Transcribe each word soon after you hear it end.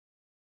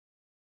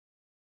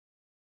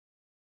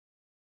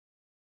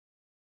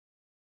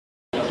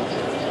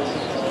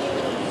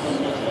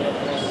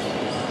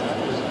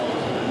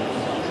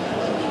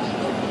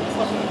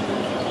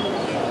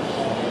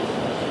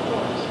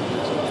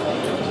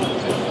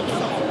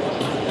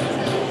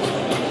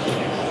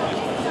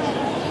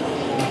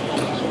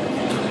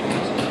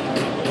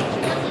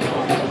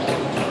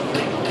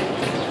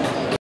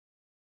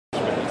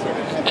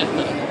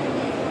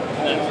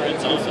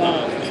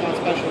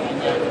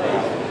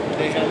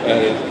That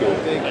is cool.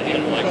 I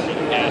did like the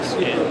gas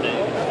can thing.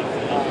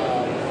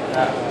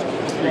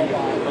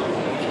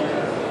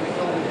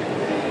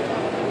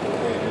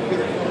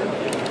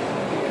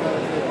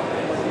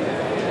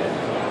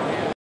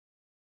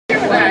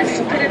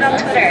 Put it on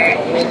Twitter.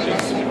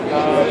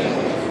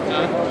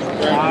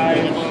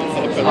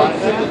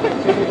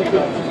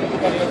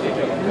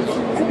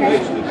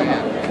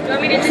 You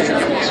want me to do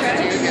some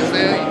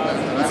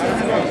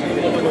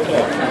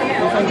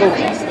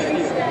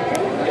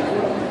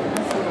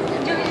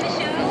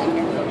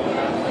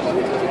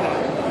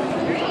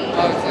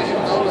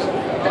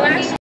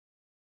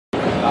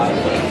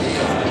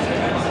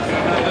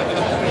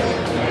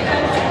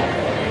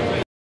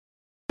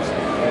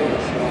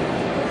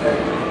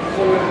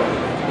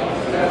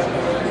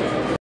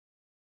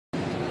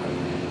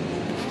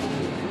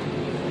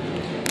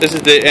This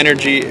is the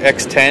Energy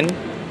X10?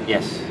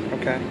 Yes.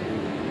 Okay.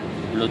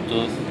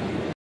 Bluetooth.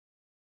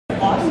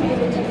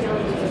 automated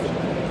technologies.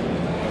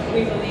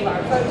 We believe our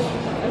approach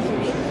is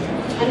unique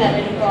and that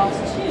it involves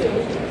two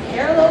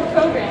parallel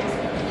programs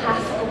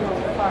half a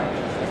world apart,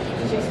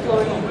 which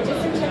exploring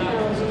different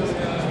technologies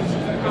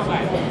and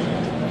combat.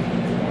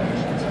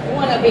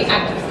 One of the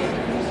active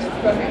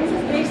safety programs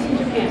is based in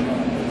Japan.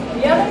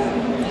 The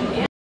other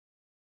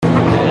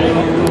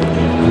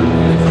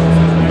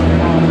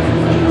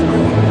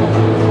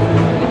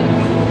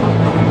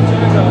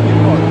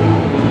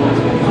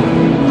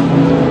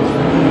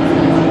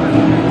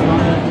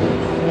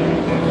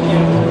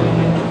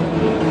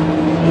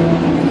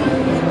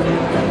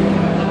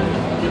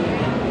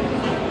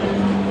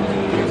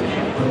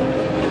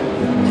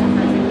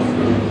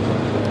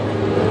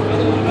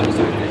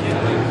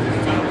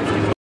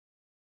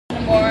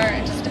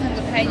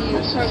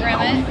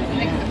program it.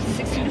 They come up to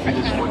 16 different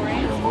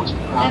categories.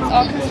 And it's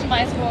all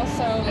customizable,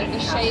 so the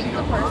shape,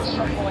 the person,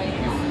 the voice.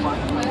 You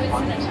would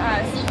send it to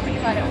us to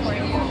cut it for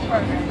you,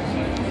 program it.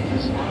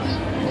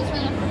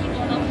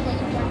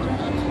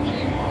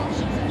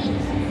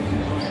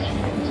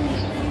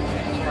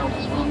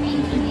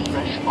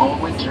 Fresh all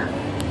winter.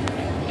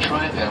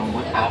 Try them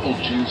with apple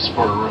juice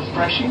for a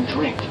refreshing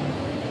drink.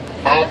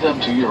 Add them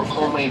to your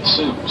homemade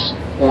soups,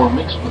 or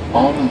mix with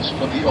almonds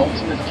for the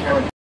ultimate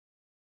character.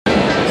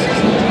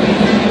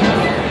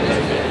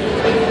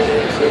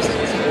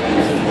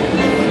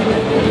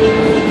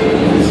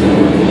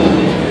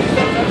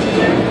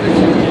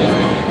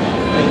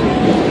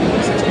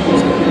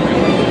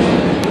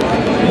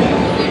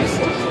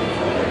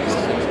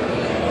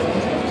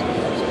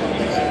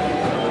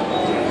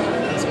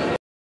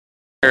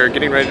 We're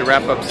getting ready to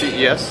wrap up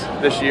CES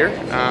this year,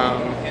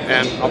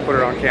 and I'll put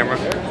her on camera.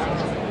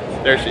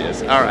 There she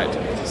is. All right.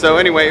 So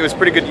anyway, it was a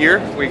pretty good year.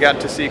 We got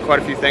to see quite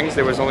a few things.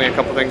 There was only a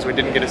couple things we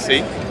didn't get to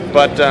see,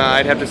 but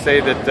I'd have to say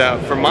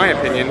that, from my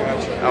opinion,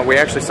 we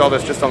actually saw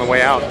this just on the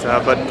way out.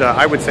 But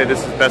I would say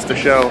this is best to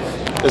show.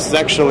 This is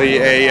actually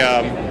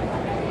a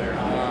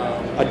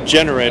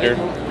generator.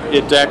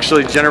 It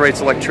actually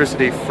generates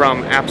electricity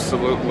from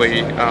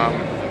absolutely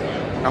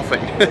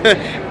nothing.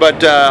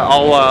 But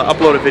I'll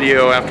upload a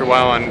video after a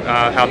while on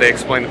how they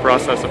explain the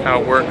process of how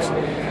it works.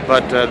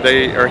 But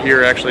they are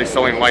here actually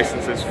selling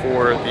licenses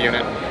for the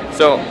unit.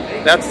 So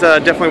that's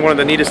definitely one of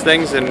the neatest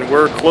things, and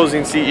we're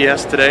closing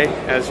CES today.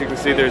 As you can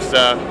see, there's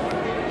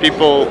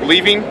people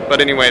leaving,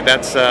 but anyway,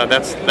 that's a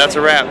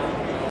wrap.